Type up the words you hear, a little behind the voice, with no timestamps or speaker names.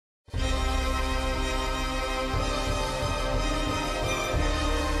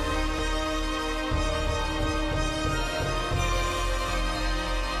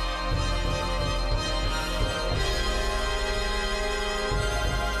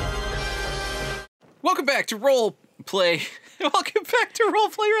Welcome back to Role Play. Welcome back to Role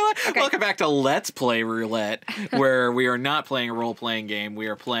Play Roulette. Okay. Welcome back to Let's Play Roulette, where we are not playing a role-playing game. We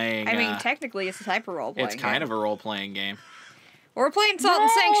are playing... I mean, technically, it's a type of role-playing It's kind of a role-playing game. We're playing Salt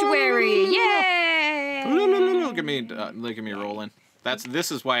and Sanctuary! Yay! Look at me rolling.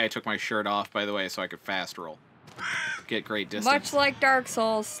 This is why I took my shirt off, by the way, so I could fast roll. Get great distance. Much like Dark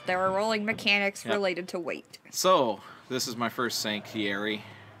Souls, there are rolling mechanics related to weight. So, this is my first sanctuary.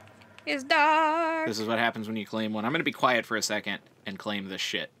 It's dark! This is what happens when you claim one. I'm going to be quiet for a second and claim this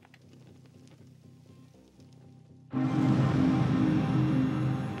shit.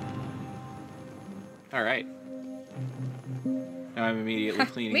 Alright. Now I'm immediately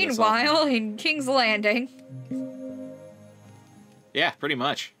cleaning this up. Meanwhile, in King's Landing... Yeah, pretty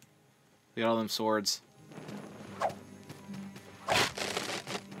much. Look at all them swords.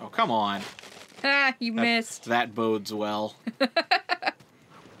 Oh, come on. Ah, you missed. That bodes well.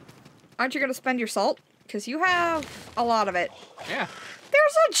 Aren't you gonna spend your salt? Because you have a lot of it. Yeah.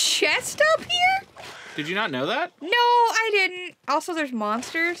 There's a chest up here? Did you not know that? No, I didn't. Also, there's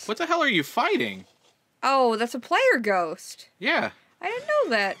monsters. What the hell are you fighting? Oh, that's a player ghost. Yeah. I didn't know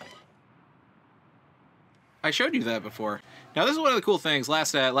that. I showed you that before. Now, this is one of the cool things.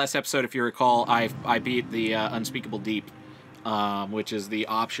 Last episode, if you recall, I beat the Unspeakable Deep, which is the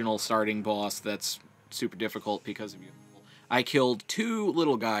optional starting boss that's super difficult because of you. I killed 2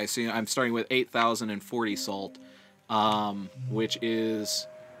 little guys. So I'm starting with 8,040 salt, which is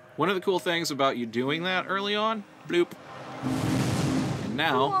one of the cool things about you doing that early on. Bloop. And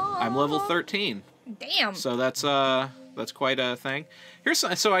now I'm level 13. Damn. So that's quite a thing. Here's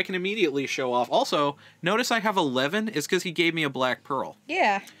so I can immediately show off. Also, notice I have 11 is because he gave me a black pearl.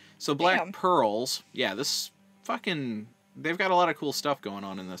 Yeah. So black pearls, yeah, this fucking, they've got a lot of cool stuff going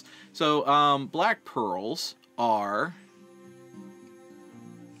on in this. So black pearls are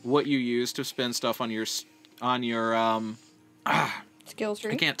what you use to spend stuff on your skill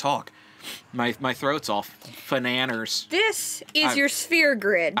tree. I can't talk. My throat's all fananners. This is your sphere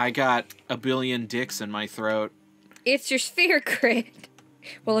grid. I got a billion dicks in my throat. It's your sphere grid.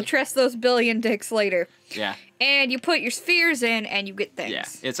 We'll address those billion dicks later. Yeah. And you put your spheres in and you get things. Yeah.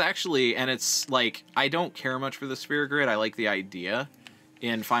 It's actually, and it's like, I don't care much for the sphere grid. I like the idea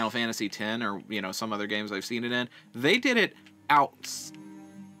in Final Fantasy X or, you know, some other games I've seen it in. They did it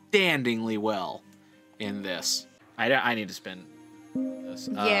outstandingly well in this. I need to spin this.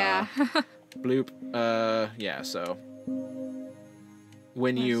 Yeah. Bloop. Yeah, so.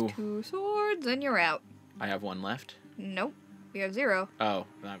 When That's you... 2 swords and you're out. I have 1 left? Nope. We have 0. Oh.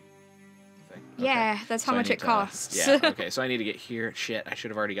 Okay. Yeah, that's how much it costs. Yeah, okay, so I need to get here. Shit, I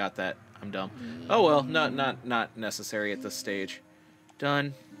should have already got that. I'm dumb. Oh well, not necessary at this stage.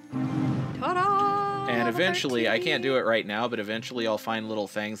 Done. Ta-da! And eventually, I can't do it right now, but eventually I'll find little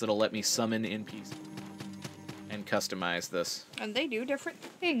things that'll let me summon NPCs and customize this. And they do different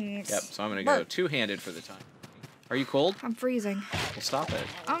things. Yep, so I'm gonna go two-handed for the time. Are you cold? I'm freezing. Well, stop it.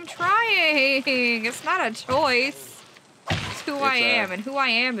 I'm trying. It's not a choice. It's who I am, and who I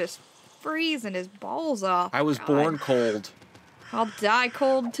am is freezing his balls off. I was born cold. I'll die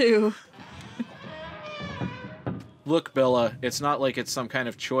cold too. Look, Bella, it's not like it's some kind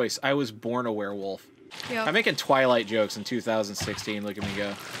of choice. I was born a werewolf. Yep. I'm making Twilight jokes in 2016. Look at me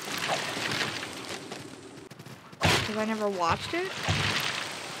go. Because I never watched it?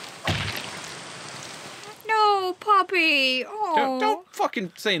 No, puppy! Oh. Don't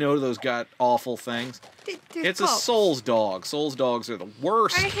fucking say no to those god-awful things. It's a Souls dog. Souls dogs are the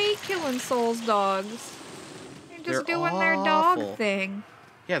worst. I hate killing Souls dogs. They're just They're doing their awful. dog thing.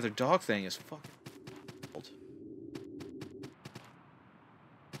 Yeah, their dog thing is fucking old.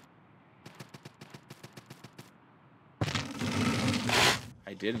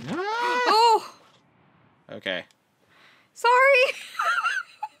 I didn't. Oh! Okay. Sorry!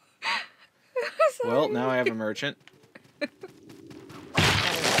 Sorry. Well, now I have a merchant.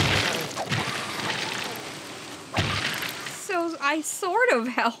 So, I sort of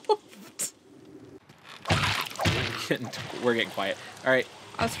helped. We're getting quiet. Alright.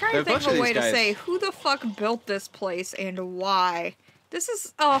 I was trying to think of a way to say, who the fuck built this place and why? This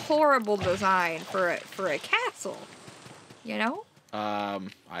is a horrible design for a castle. You know? I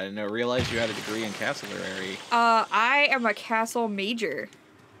didn't realize you had a degree in castlery. I am a castle major.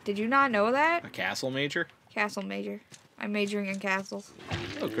 Did you not know that? A castle major? Castle major. I'm majoring in castles.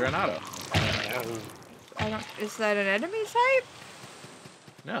 Oh, Granado. Is that an enemy type?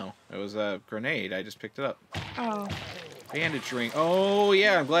 No, it was a grenade. I just picked it up. Oh. Bandage ring. Oh,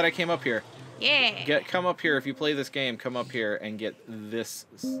 yeah, I'm glad I came up here. Yeah. Come up here. If you play this game, come up here and get this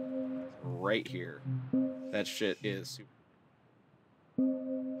right here. That shit is super...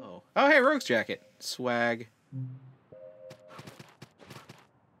 Oh. Oh, hey, Rogue's jacket. Swag.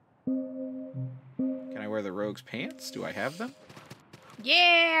 Can I wear the Rogue's pants? Do I have them?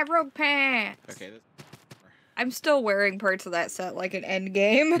 Yeah, Rogue pants. Okay. I'm still wearing parts of that set like an end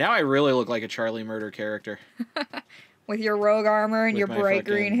game. Now I really look like a Charlie Murder character. With your rogue armor and with your bright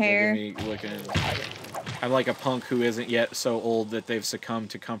green hair. I'm like a punk who isn't yet so old that they've succumbed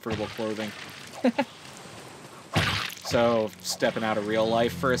to comfortable clothing. So, stepping out of real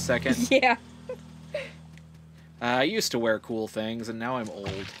life for a second. Yeah. I used to wear cool things, and now I'm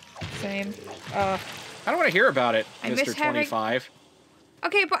old. Same. I don't want to hear about it, Mr. 25.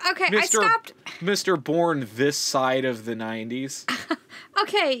 Okay, but I stopped. Mr. Born this side of the 90s.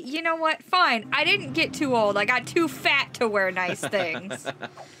 Okay, you know what? Fine. I didn't get too old. I got too fat to wear nice things.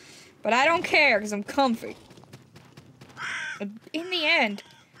 But I don't care, because I'm comfy. In the end,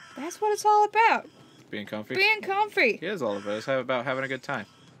 that's what it's all about. Being comfy? Being comfy. It is all of it. It's about having a good time.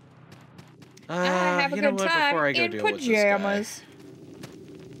 Have a good time Before I go in deal pajamas.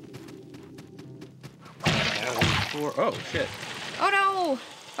 With this guy, oh, shit. Oh, no.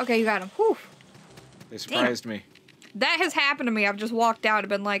 Okay, you got him. Whew. They surprised me. That has happened to me. I've just walked out and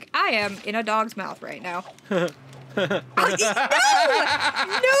been like, I am in a dog's mouth right now. No! No, not like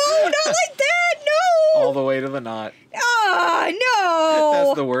that! No! All the way to the knot. Oh, no!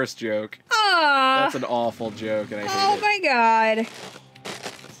 That's the worst joke. That's an awful joke, and I hate it. Oh, my God.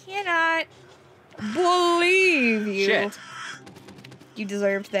 Cannot believe you. Shit. You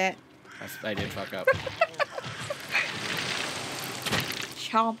deserved that. I did fuck up.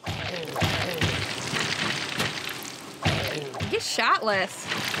 Chomp. Get shotless.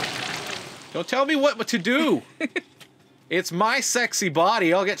 Don't tell me what to do. It's my sexy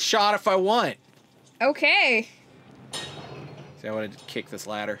body. I'll get shot if I want. Okay. See, I want to kick this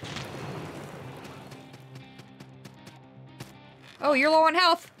ladder. Oh, you're low on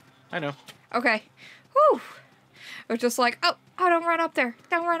health. I know. Okay. Whew. It was just like, oh, don't run up there.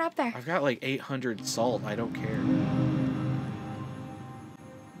 Don't run up there. I've got like 800 salt. I don't care.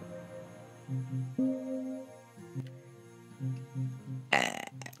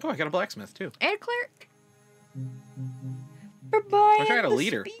 Oh, I got a blacksmith too. And a cleric. I got a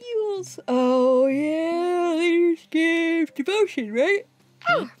leader. Spiels. Oh, yeah. Leaders give devotion, right?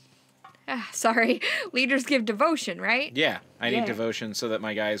 Oh. Sorry. Leaders give devotion, right? Yeah. I need devotion so that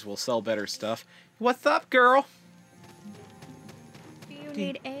my guys will sell better stuff. What's up, girl? Do you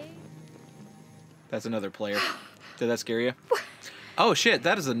need a? That's another player. Did that scare you? Oh, shit.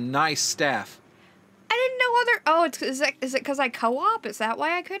 That is a nice staff. I didn't know other... Oh, is it because I co-op? Is that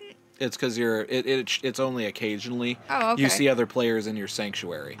why I couldn't? It's because it's only occasionally. Oh, okay. You see other players in your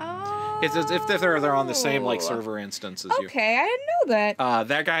sanctuary. Oh. It's as if they're on the same like server instance as you. Okay, I didn't know that.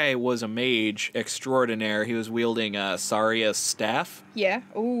 That guy was a mage extraordinaire. He was wielding Saria's staff. Yeah.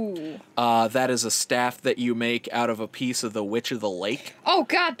 Ooh. That is a staff that you make out of a piece of the Witch of the Lake. Oh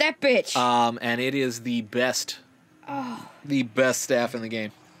God, that bitch. And it is the best. Oh. The best staff in the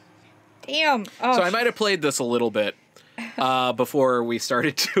game. Damn. Oh, so I might have played this a little bit. Before we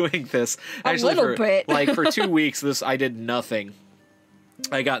started doing this. Actually, a little bit. Like for 2 weeks, I did nothing.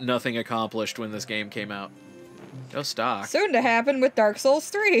 I got nothing accomplished when this game came out. No stock. Soon to happen with Dark Souls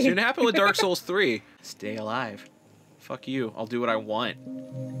 3. Soon to happen with Dark Souls 3. Stay alive. Fuck you. I'll do what I want.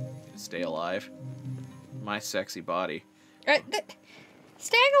 Stay alive. My sexy body. Staying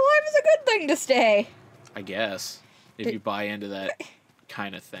alive is a good thing to stay. I guess. If you buy into that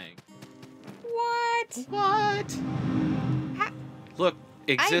kind of thing. What? What? Look,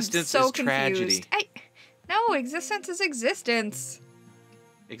 existence is tragedy. No, existence is existence.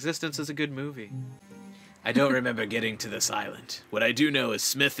 Existence is a good movie. I don't remember getting to this island. What I do know is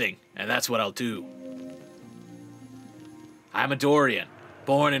smithing, and that's what I'll do. I'm a Dorian,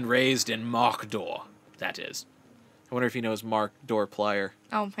 born and raised in Markdor, that is. I wonder if he knows Markdor Plier.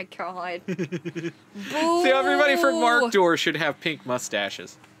 Oh my God. See, everybody from Markdor should have pink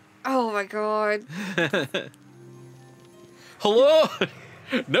mustaches. Oh my God. Hello?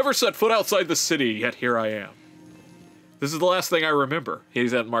 Never set foot outside the city, yet here I am. This is the last thing I remember.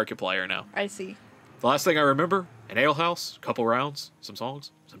 He's at Markiplier now. I see. The last thing I remember, an alehouse, a couple rounds, some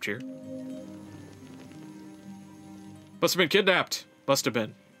songs, some cheer. Must have been kidnapped. Must have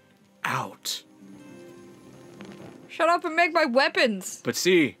been. Out. Shut up and make my weapons. But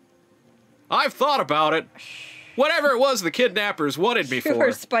see, I've thought about it. Whatever it was the kidnappers wanted me for.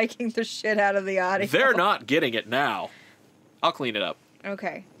 You're spiking the shit out of the audio. They're not getting it now. I'll clean it up.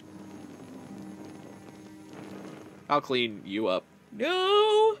 Okay. I'll clean you up.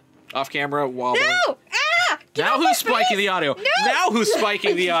 No. Off camera, wobbling. No! Ah! Get now off who's my spiking face! the audio? No! Now who's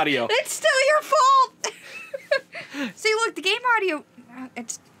spiking the audio? It's still your fault! See, look, the game audio...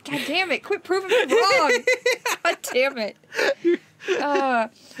 It's God damn it! Quit proving me wrong. God damn it.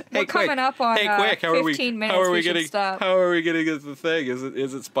 We're coming up on 15 minutes. How are we getting? Stop. How are we getting at the thing? Is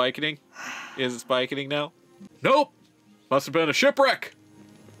it spiking? Is it spiking now? Nope. Must have been a shipwreck.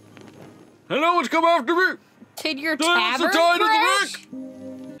 And no one's come after me. Did your tavern crash?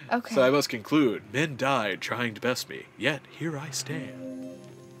 Okay. So I must conclude, men died trying to best me, yet here I stand.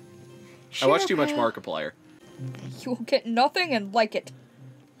 I watched too much Markiplier. You'll get nothing and like it.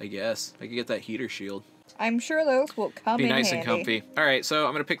 I guess. I could get that heater shield. I'm sure those will come in handy. Be nice and comfy. All right, so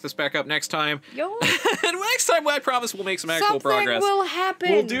I'm going to pick this back up next time. Yo. And next time, I promise we'll make some actual progress. Something will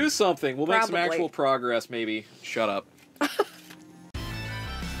happen. We'll do something. We'll make some actual progress, maybe. Shut up.